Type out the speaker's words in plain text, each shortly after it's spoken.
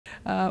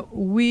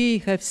We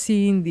have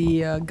seen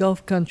the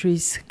Gulf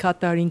countries,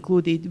 Qatar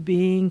included,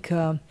 being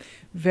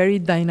very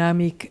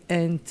dynamic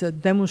and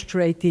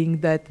demonstrating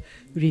that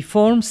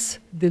reforms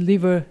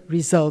deliver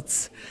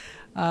results.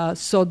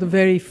 So the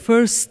very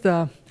first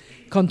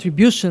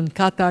contribution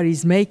Qatar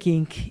is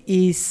making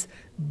is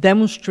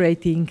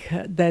demonstrating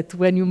that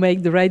when you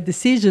make the right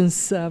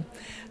decisions,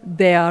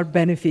 there are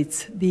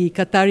benefits. The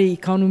Qatari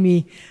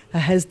economy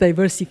has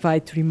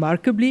diversified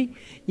remarkably.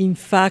 In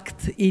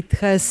fact, it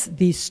has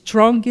the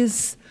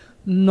strongest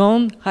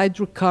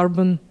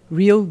non-hydrocarbon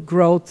real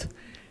growth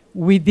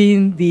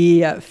within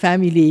the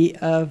family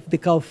of the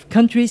Gulf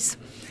countries.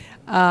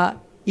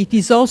 It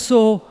is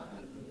also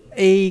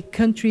a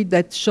country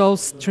that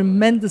shows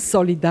tremendous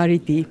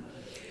solidarity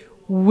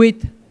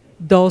with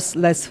those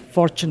less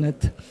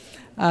fortunate.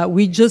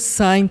 We just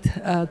signed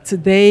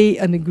today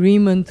an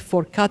agreement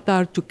for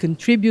Qatar to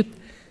contribute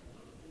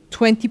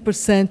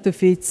 20%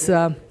 of its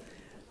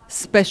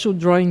special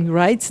drawing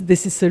rights.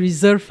 This is a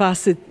reserve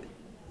asset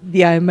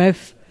the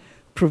IMF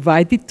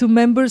provided to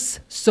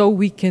members, so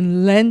we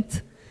can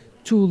lend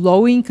to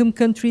low-income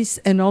countries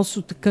and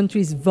also to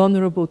countries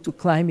vulnerable to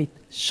climate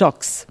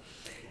shocks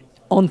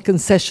on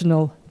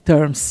concessional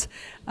terms.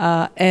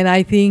 And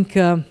I think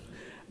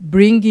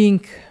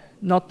bringing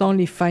not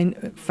only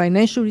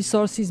financial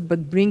resources,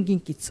 but bringing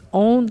its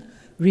own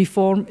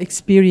reform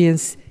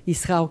experience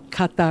is how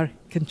Qatar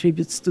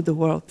contributes to the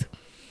world.